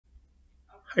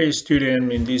Hi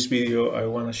student, in this video I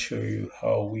want to show you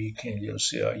how we can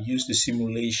just use the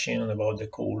simulation about the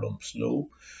Coulomb's law.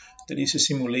 That is a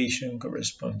simulation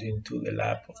corresponding to the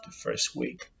lab of the first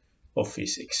week of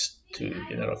physics to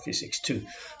general physics 2.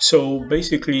 So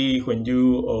basically when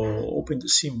you open the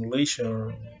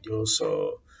simulation, just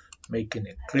making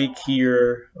a click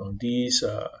here on this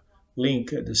link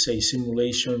that says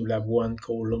simulation lab 1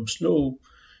 Coulomb's law,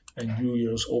 and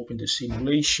you just open the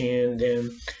simulation.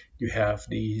 Then you have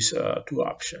these two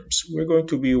options. We're going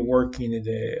to be working in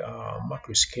the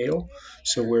macro scale,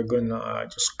 so we're gonna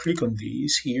just click on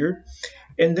these here,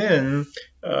 and then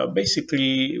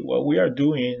basically what we are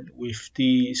doing with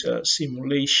this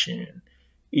simulation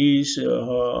is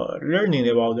learning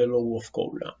about the law of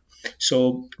Coulomb.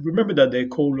 So remember that the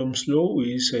Coulomb's law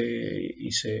is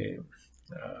a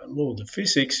law of the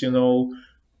physics,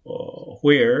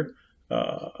 where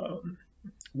uh,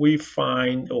 we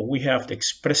find, or we have the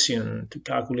expression to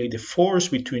calculate the force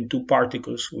between two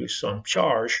particles with some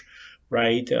charge,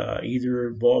 right?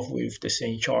 Either both with the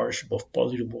same charge, both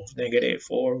positive, both negative,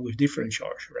 or with different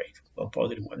charge, right? One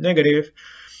positive, one negative.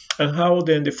 And how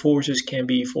then the forces can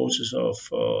be forces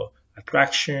of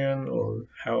attraction, or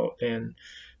how then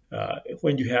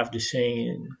when you have the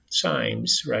same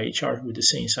signs, right? Charge with the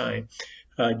same sign,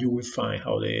 you will find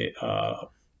how the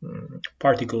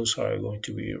particles are going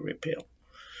to be repelled.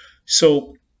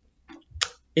 So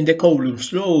in the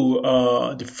Coulomb's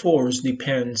law, the force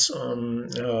depends on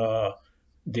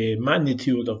the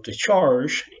magnitude of the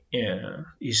charge,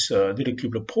 is directly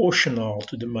proportional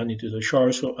to the magnitude of the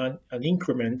charge. So an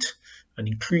increment, an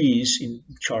increase in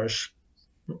charge,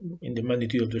 in the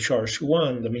magnitude of the charge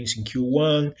 1, that means in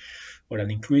Q1, or an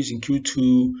increase in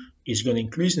Q2 is going to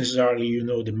increase necessarily,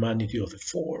 the magnitude of the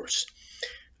force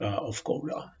of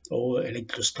Coulomb, or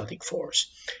electrostatic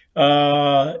force.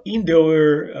 In the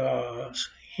other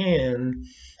hand,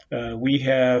 we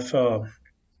have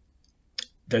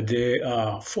that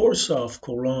the force of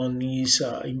Coulomb is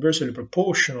inversely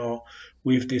proportional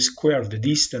with the square of the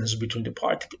distance between the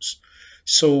particles.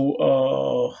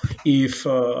 So if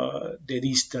the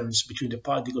distance between the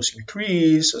particles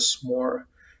increases, as more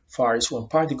far is one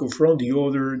particle from the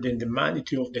other, then the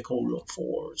magnitude of the Coulomb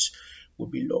force will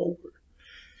be lower.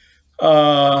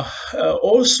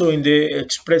 Also in the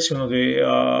expression of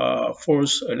the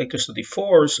force, electrostatic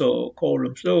force, or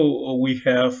Coulomb's law, we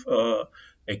have a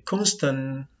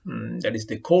constant, that is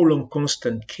the Coulomb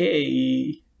constant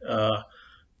K, that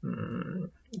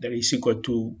is equal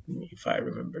to, if I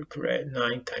remember correct,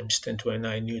 9 times 10 to the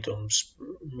 9 newtons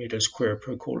per meter square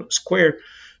per Coulomb square.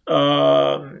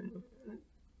 That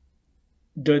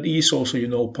is also,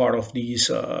 part of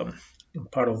these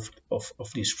part of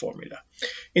this formula.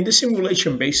 In the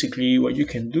simulation, basically what you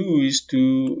can do is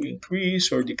to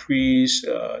increase or decrease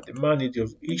the magnitude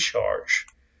of each charge.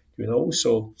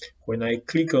 So when I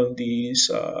click on this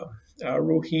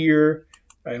arrow here,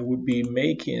 I would be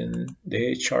making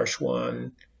the charge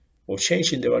 1, or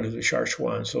changing the value of the charge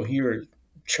 1. So here,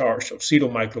 charge of 0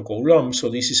 microcoulomb. So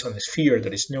this is on a sphere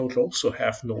that is neutral, so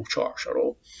have no charge at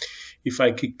all. If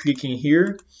I keep clicking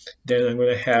here, then I'm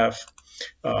going to have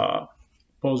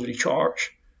positive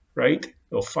charge, right,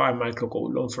 of 5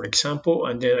 microcoulomb, for example,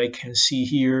 and then I can see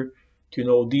here,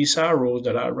 these arrows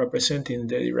that are representing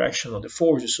the direction of the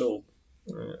force. So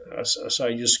as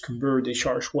I just convert the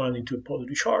charge 1 into a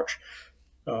positive charge,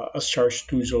 as charge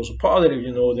 2 is also positive,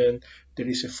 then there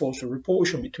is a force of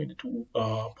repulsion between the two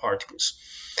particles.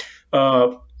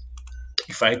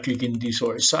 If I click in this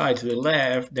other side to the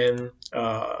left, then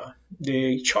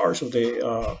the charge of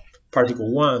the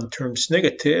particle 1 turns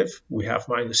negative. We have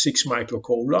minus 6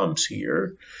 microcoulombs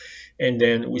here. And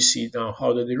then we see now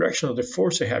how the direction of the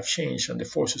forces have changed, and the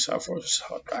forces are forces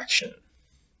of attraction.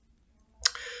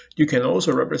 You can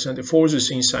also represent the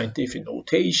forces in scientific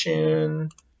notation.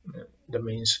 That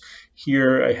means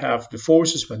here I have the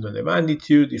forces depending on the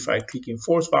magnitude. If I click in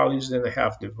force values, then I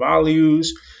have the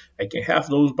values. I can have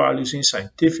those values in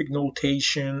scientific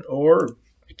notation, or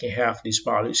I can have these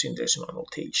values in decimal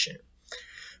notation.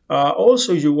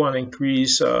 Also, you want to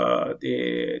increase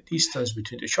the distance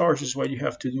between the charges. What you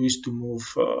have to do is to move,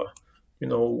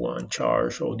 one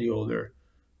charge or the other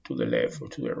to the left or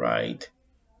to the right.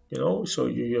 So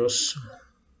you just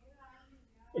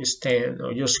stand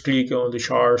or just click on the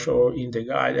charge or in the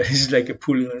guide. That is like a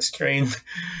pulling a string.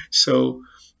 So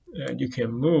you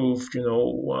can move,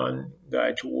 one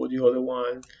guide toward the other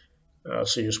one.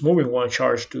 So just moving one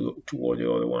charge toward the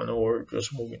other one, or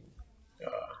just moving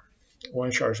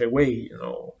one charge away,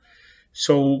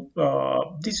 So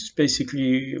this is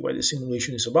basically what the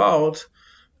simulation is about.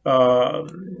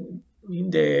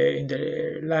 in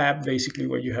the lab, basically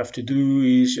what you have to do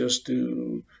is just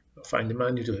to find the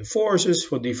magnitude of forces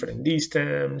for different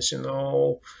distance.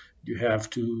 You have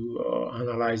to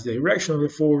analyze the direction of the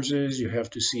forces. You have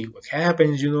to see what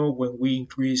happens, when we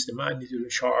increase the magnitude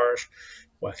of charge,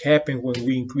 what happens when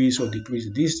we increase or decrease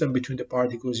the distance between the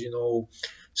particles.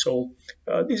 So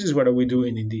this is what we're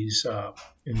doing in these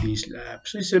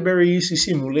labs. So it's a very easy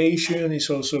simulation.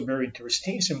 It's also a very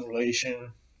interesting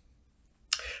simulation.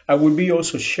 I will be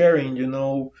also sharing,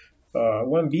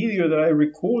 one video that I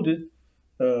recorded.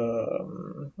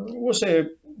 It was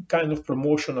a kind of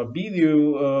promotional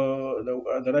video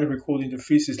that I recorded in the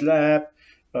physics lab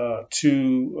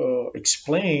to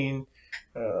explain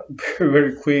very,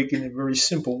 very quick in a very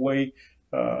simple way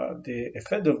the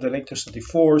effect of the electrostatic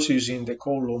force using the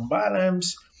Coulomb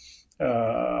balance.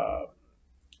 So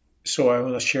I'm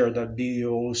going to share that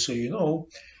video so you know.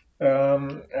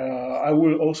 I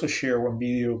will also share one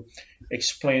video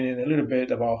explaining a little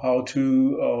bit about how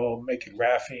to make a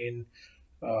graphing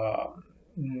uh,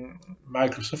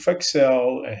 Microsoft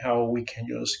Excel and how we can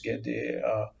just get the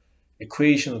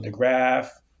equation of the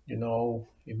graph, in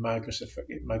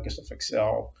Microsoft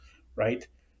Excel, right?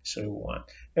 So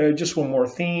just one more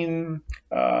thing,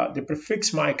 the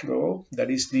prefix micro,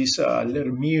 that is this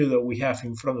letter mu that we have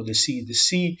in front of the C. The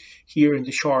C here in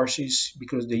the charge is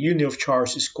because the unit of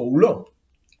charge is Coulomb,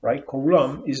 right?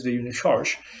 Coulomb is the unit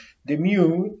charge. The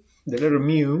mu, the letter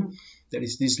mu, that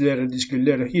is this good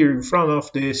letter here in front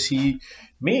of the C,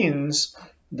 means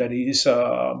that it is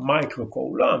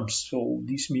microcoulombs. So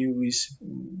this mu is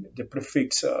the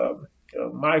prefix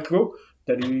micro,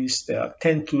 that is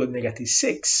 10 to the negative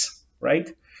 6,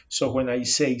 right? So when I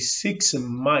say 6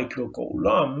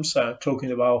 microcoulombs, I'm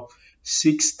talking about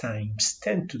 6 times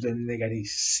 10 to the negative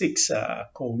 6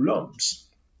 coulombs.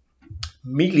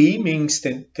 Milli means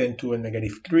 10 to the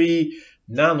negative 3.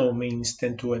 Nano means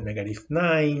 10 to the negative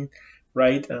 9,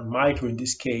 right? And micro in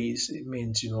this case, it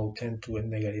means 10 to the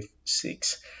negative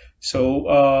 6.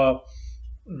 So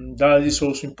that is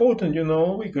also important,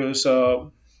 because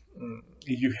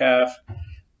if you have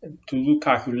to do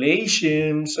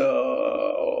calculations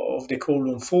of the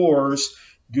Coulomb force,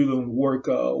 you don't work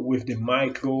with the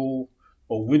micro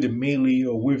or with the milli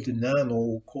or with the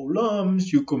nano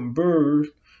coulombs. You convert,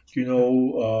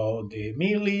 the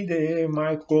milli, the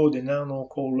micro, the nano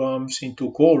coulombs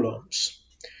into coulombs.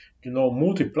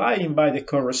 Multiplying by the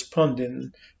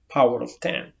corresponding power of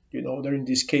 10. There in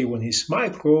this case, when it's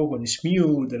micro, when it's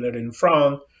mu, the letter in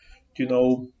front,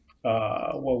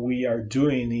 what we are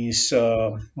doing is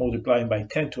multiplying by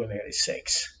 10 to the negative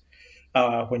 6.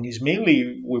 When it's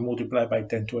milli, we multiply by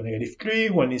 10 to the negative 3.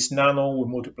 When it's nano, we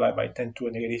multiply by 10 to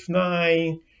the negative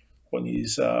 9. When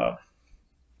it's, the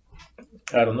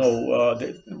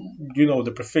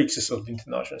prefixes of the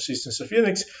International Systems of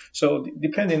Units. So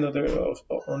depending on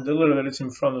the letter that is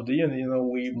in front of the unit,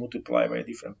 we multiply by a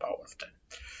different power of 10.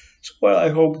 So, well, I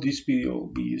hope this video will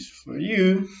be useful for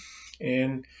you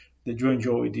and that you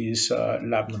enjoy this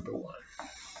lab number 1.